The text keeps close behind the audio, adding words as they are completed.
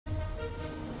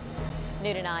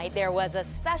New tonight, there was a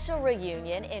special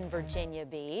reunion in Virginia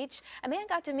Beach. A man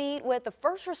got to meet with the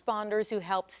first responders who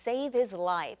helped save his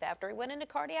life after he went into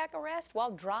cardiac arrest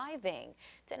while driving.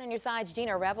 10 on your side's Geena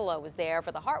Arevalo was there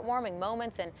for the heartwarming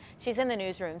moments, and she's in the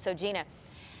newsroom. So Geena,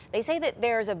 they say that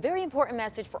there's a very important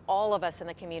message for all of us in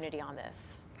the community on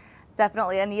this.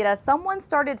 Definitely, Anita. Someone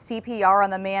started CPR on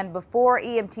the man before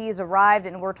EMTs arrived,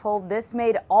 and we're told this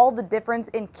made all the difference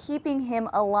in keeping him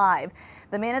alive.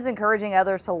 The man is encouraging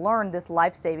others to learn this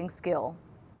life-saving skill.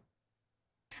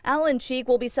 Alan Cheek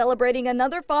will be celebrating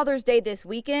another Father's Day this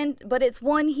weekend, but it's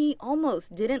one he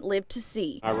almost didn't live to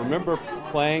see. I remember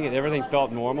playing and everything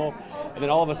felt normal, and then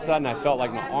all of a sudden I felt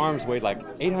like my arms weighed like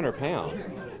 800 pounds,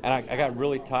 and I got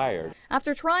really tired.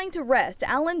 After trying to rest,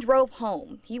 Alan drove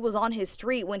home. He was on his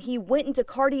street when he went into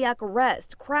cardiac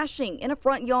arrest, crashing in a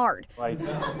front yard. I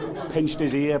pinched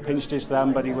his ear, pinched his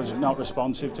thumb, but he was not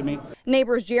responsive to me.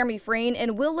 Neighbors Jeremy Freen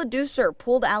and Will LaDucer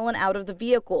pulled Alan out of the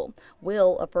vehicle.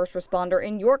 Will, a first responder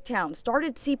in Yorktown,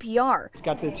 started CPR.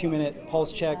 Got the 2-minute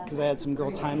pulse check because I had some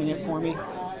girl timing it for me,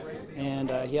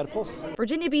 and he had a pulse.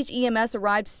 Virginia Beach EMS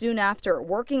arrived soon after,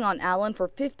 working on Alan for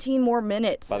 15 more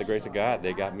minutes. By the grace of God,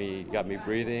 they got me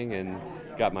breathing and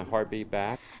got my heartbeat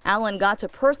back. Alan got to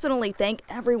personally thank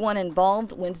everyone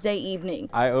involved Wednesday evening.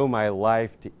 I owe my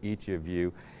life to each of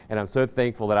you, and I'm so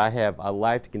thankful that I have a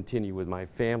life to continue with my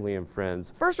family and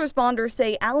friends. First responders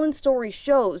say Alan's story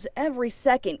shows every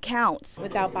second counts.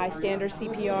 Without bystander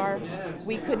CPR,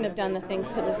 we couldn't have done the things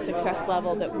to the success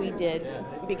level that we did,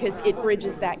 because it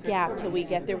bridges that gap till we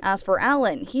get there. As for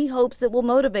Alan, he hopes it will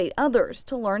motivate others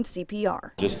to learn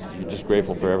CPR. Just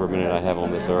grateful for every minute I have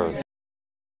on this earth.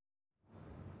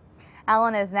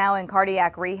 Alan is now in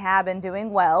cardiac rehab and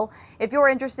doing well. If you're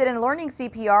interested in learning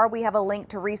CPR, we have a link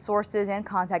to resources and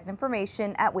contact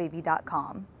information at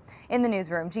WAVY.com. In the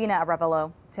newsroom, Geena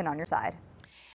Arevalo, 10 on your side.